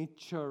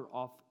nature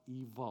of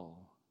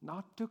evil.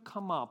 Not to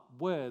come up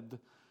with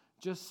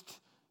just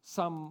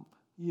some,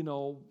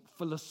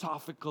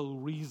 philosophical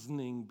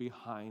reasoning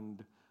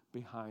behind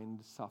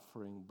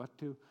suffering, but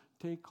to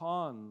take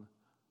on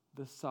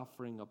the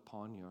suffering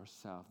upon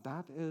yourself.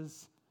 That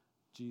is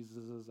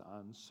Jesus'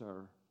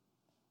 answer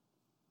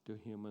to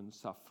human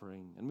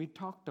suffering. And we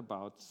talked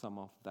about some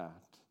of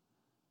that.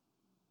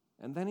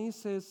 And then he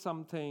says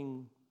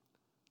something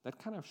that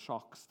kind of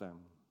shocks them.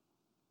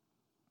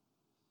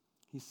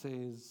 He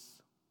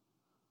says,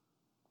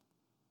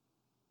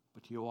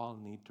 but you all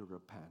need to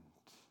repent.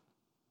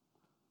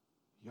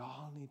 You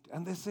all need to.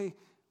 And they say,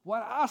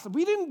 what us?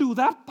 We didn't do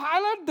that.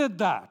 Pilate did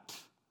that.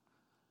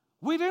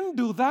 We didn't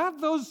do that.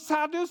 Those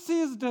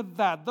Sadducees did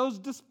that. Those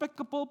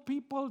despicable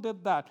people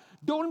did that.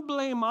 Don't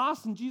blame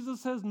us. And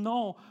Jesus says,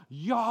 no,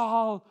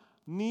 y'all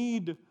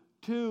need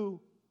to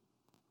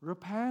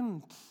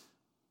repent.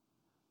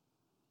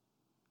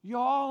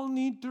 Y'all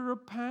need to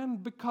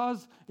repent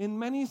because in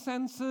many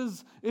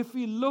senses, if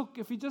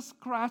we just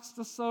scratch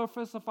the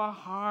surface of our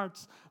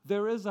hearts,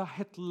 there is a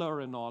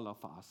Hitler in all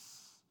of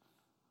us.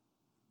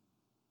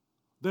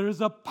 There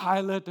is a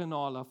Pilate in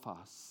all of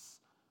us.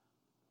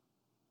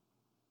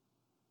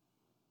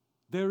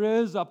 There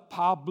is a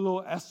Pablo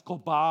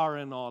Escobar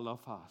in all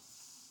of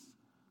us.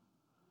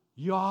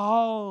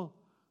 Y'all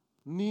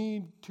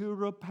need to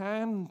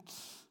repent.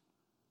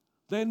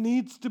 There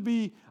needs to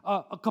be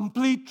a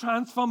complete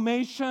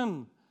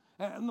transformation.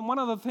 And one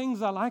of the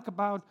things I like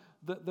about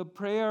the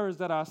prayers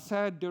that are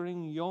said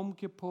during Yom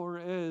Kippur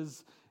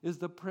is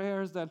the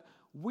prayers that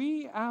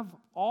we have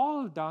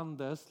all done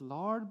this.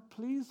 Lord,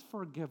 please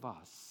forgive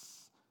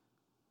us.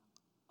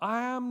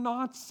 I am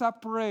not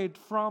separate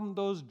from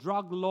those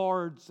drug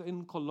lords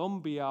in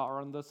Colombia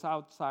or on the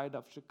south side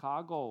of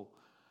Chicago.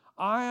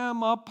 I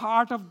am a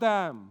part of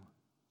them.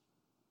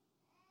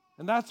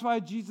 And that's why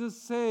Jesus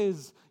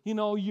says,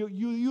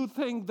 you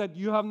think that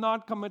you have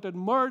not committed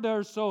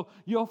murder, so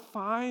you're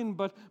fine.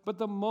 But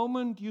the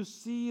moment you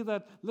see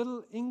that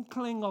little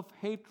inkling of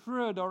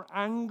hatred or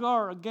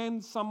anger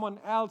against someone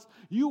else,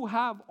 you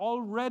have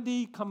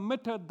already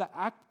committed the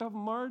act of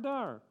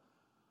murder.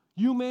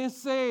 You may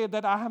say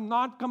that I have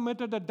not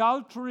committed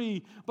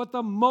adultery, but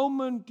the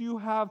moment you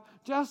have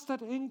just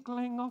that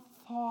inkling of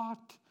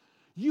thought,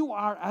 you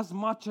are as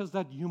much as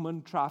that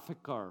human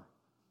trafficker.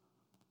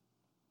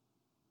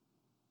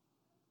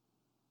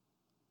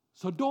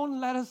 So don't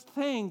let us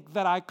think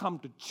that I come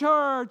to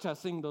church, I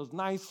sing those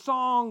nice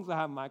songs, I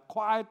have my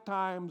quiet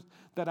times,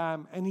 that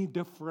I'm any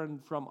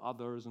different from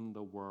others in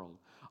the world.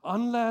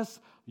 Unless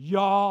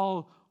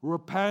y'all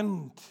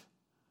repent,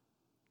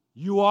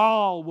 you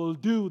all will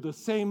do the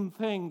same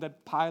thing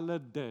that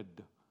Pilate did,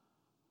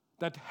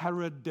 that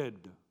Herod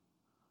did,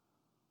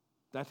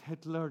 that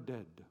Hitler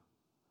did.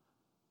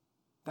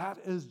 That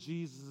is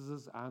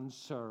Jesus'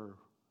 answer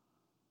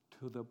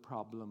to the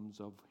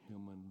problems of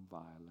human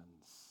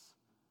violence.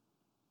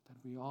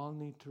 That we all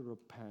need to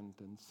repent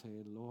and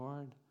say,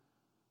 Lord,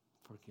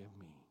 forgive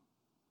me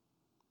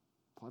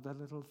for that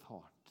little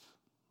thought,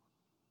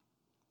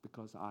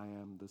 because I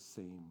am the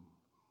same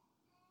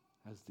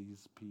as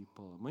these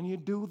people. When you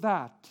do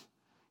that,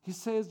 he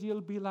says you'll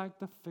be like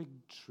the fig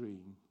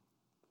tree.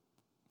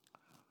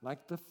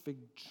 Like the fig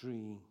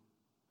tree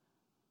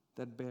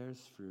that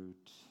bears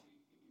fruit.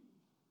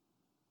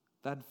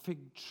 That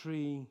fig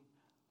tree,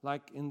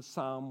 like in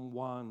Psalm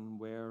 1,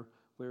 where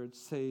it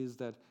says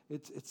that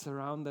it's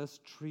around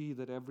this tree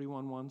that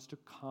everyone wants to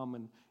come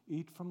and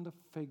eat from the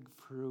fig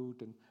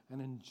fruit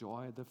and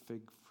enjoy the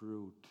fig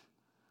fruit.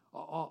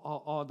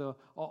 Or the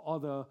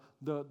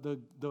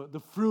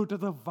fruit of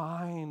the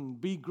vine.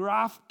 Be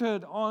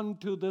grafted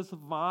onto this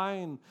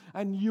vine,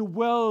 and you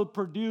will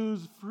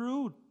produce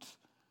fruit.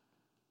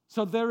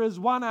 So there is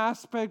one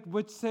aspect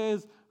which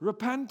says,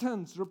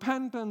 repentance,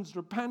 repentance,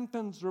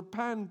 repentance,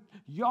 repent.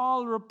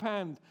 Y'all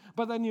repent.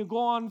 But then you go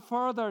on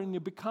further and you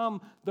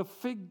become the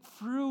fig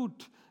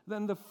fruit,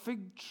 then the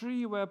fig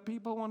tree where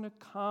people want to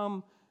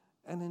come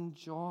and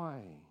enjoy.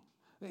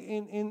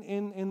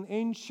 In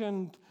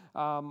ancient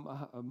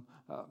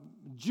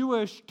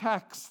Jewish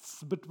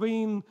texts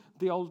between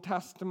the Old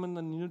Testament and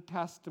the New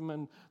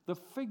Testament, the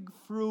fig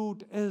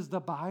fruit is the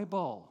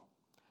Bible.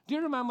 Do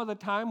you remember the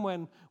time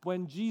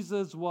when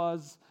Jesus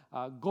was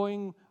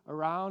going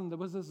around? There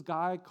was this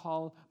guy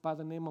called by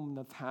the name of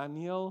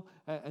Nathaniel,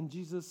 and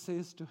Jesus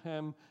says to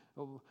him,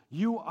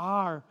 you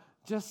are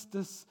just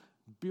this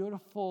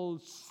beautiful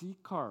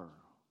seeker,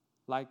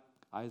 like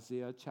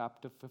Isaiah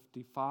chapter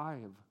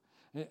 55.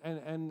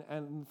 And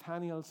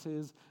Nathaniel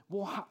says,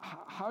 well,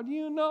 how do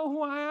you know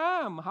who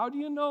I am? How do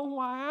you know who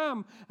I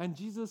am? And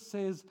Jesus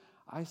says,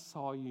 I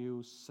saw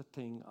you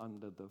sitting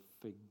under the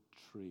fig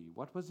tree.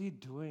 What was he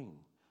doing?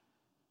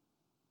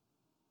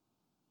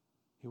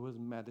 He was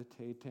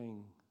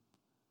meditating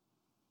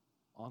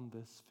on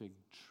this fig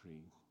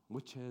tree,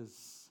 which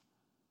is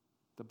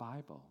the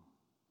Bible.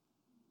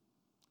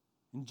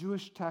 In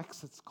Jewish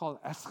texts, it's called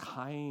Es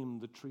Chaim,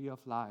 the tree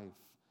of life.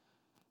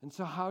 And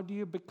so how do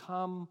you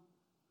become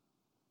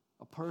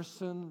a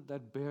person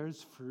that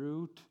bears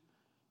fruit?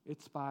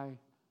 It's by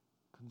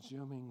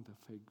consuming the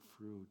fig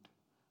fruit.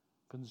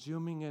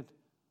 Consuming it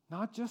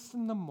not just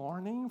in the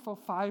morning for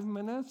 5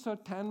 minutes or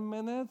 10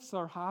 minutes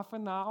or half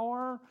an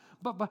hour,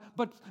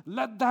 but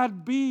let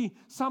that be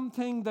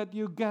something that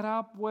you get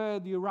up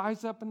with. You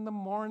rise up in the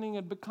morning,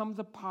 it becomes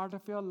a part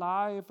of your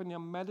life, and you're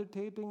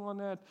meditating on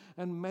it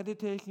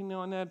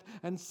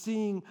and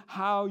seeing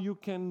how you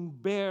can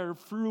bear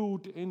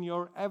fruit in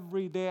your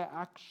everyday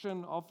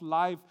action of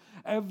life.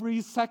 Every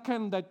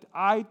second that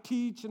I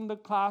teach in the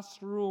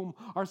classroom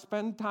or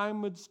spend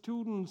time with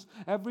students,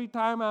 every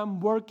time I'm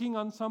working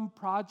on some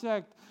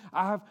project,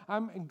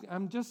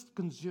 I'm just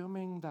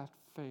consuming that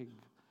fig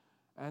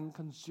and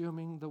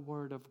consuming the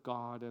Word of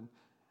God, and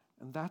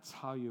that's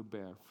how you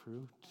bear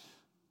fruit.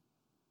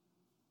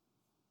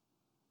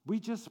 We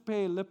just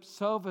pay lip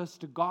service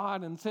to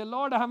God and say,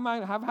 Lord, I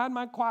have had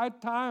my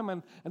quiet time,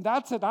 and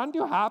that's it. Aren't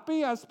you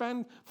happy? I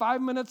spent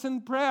 5 minutes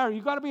in prayer.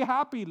 You got to be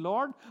happy,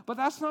 Lord. But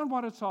that's not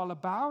what it's all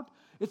about.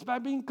 It's by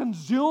being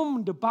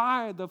consumed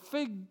by the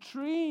fig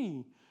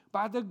tree,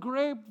 by the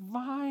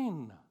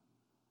grapevine.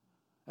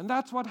 And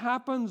that's what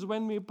happens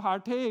when we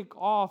partake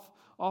of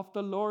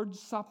the Lord's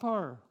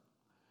Supper.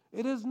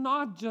 It is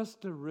not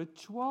just a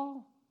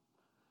ritual.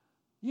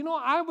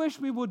 I wish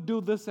we would do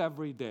this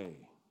every day.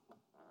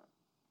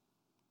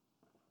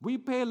 We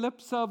pay lip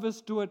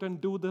service to it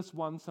and do this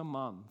once a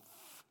month.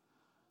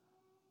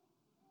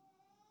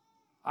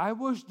 I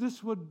wish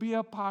this would be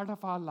a part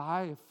of our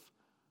life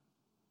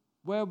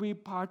where we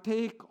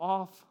partake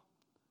of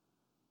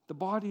the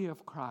body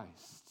of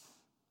Christ,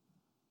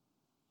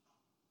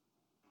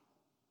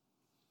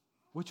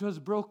 which was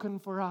broken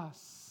for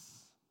us.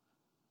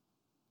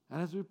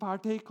 And as we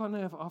partake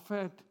of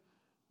it,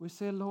 we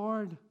say,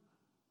 Lord,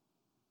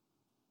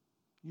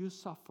 you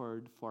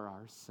suffered for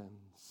our sins.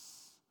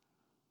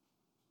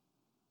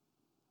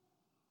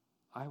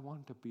 I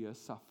want to be a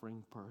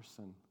suffering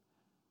person.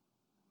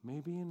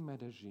 maybe in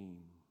Medellin,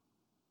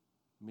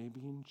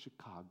 maybe in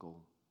Chicago,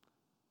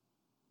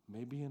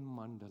 maybe in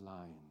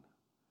Mundelein.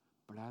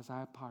 But as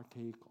I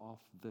partake of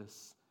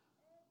this,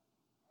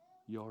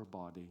 your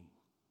body,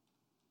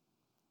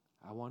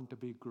 I want to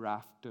be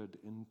grafted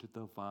into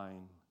the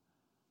vine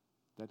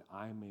that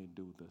I may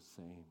do the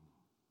same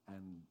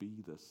and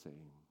be the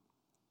same.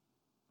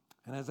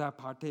 And as I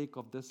partake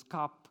of this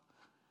cup,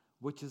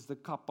 which is the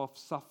cup of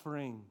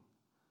suffering,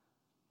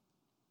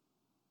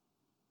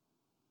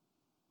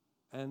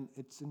 and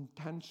it's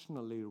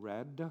intentionally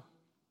red,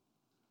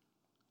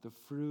 the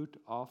fruit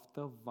of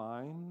the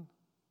vine,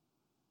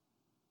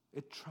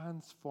 it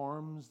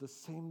transforms the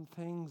same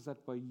things that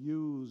were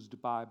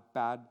used by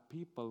bad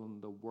people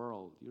in the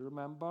world. You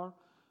remember?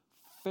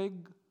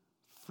 Fig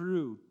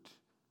fruit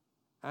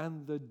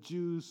and the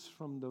juice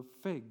from the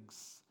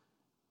figs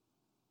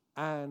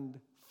and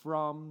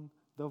from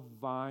the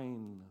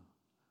vine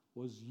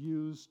was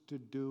used to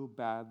do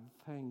bad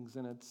things,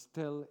 and it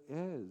still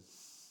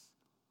is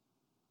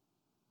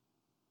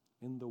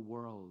in the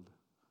world.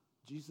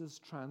 Jesus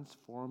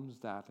transforms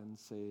that and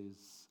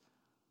says,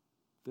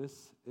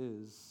 this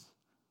is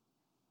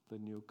the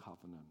new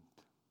covenant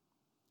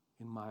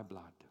in my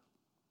blood.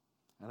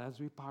 And as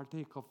we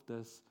partake of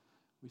this,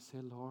 we say,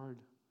 Lord,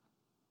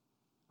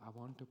 I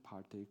want to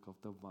partake of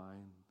the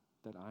vine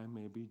that I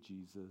may be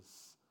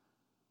Jesus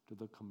to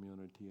the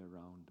community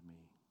around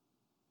me.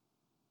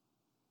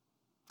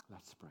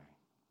 Let's pray.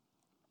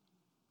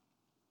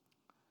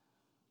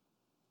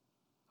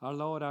 Our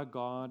Lord, our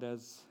God,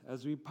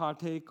 as we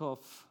partake of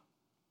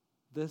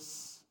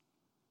this,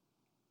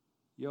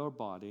 your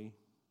body,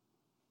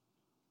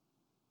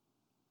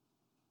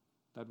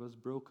 that was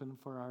broken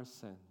for our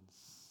sins.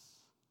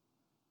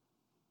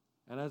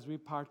 And as we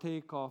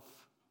partake of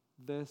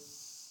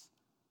this,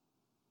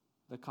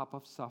 the cup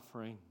of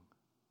suffering,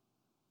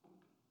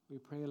 we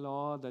pray,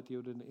 Lord, that you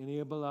would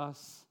enable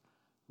us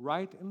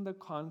right in the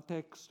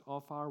context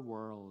of our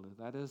world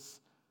that's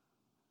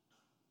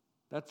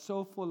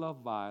so full of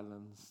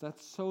violence,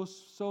 that's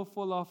so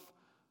full of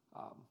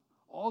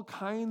all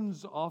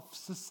kinds of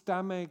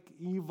systemic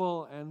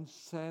evil and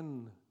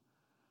sin.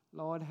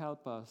 Lord,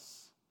 help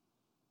us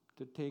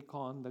to take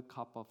on the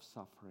cup of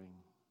suffering,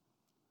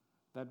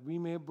 that we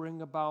may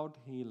bring about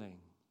healing.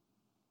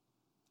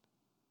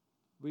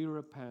 We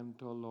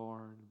repent, O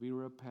Lord, we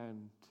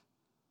repent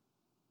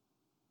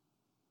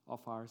of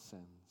our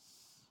sins.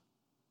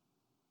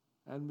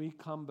 And we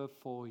come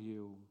before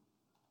you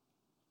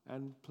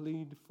and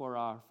plead for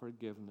our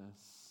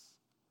forgiveness.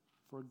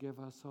 Forgive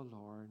us, O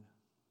Lord.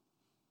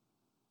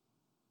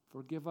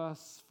 Forgive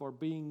us for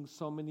being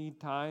so many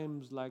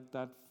times like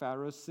that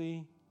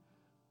Pharisee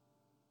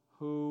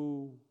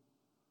who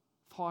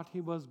thought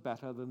he was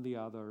better than the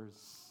others.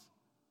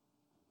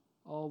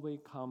 Oh, we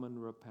come in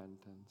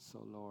repentance,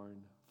 O Lord,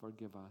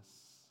 forgive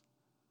us.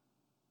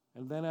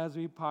 And then as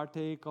we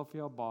partake of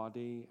your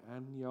body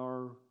and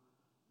your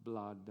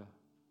blood,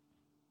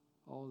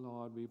 oh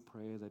Lord, we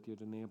pray that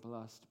you'd enable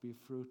us to be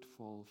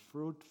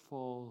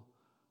fruitful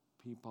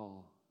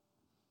people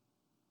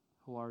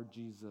who are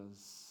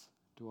Jesus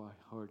to a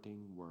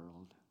hurting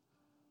world.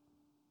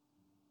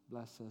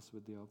 Bless us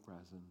with your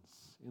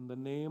presence. In the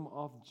name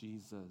of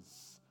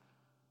Jesus,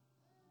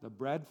 the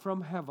bread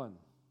from heaven,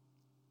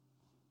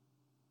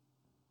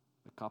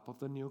 the cup of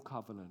the new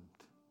covenant,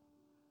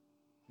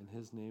 in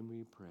his name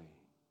we pray.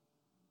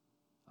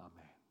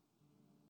 Amen.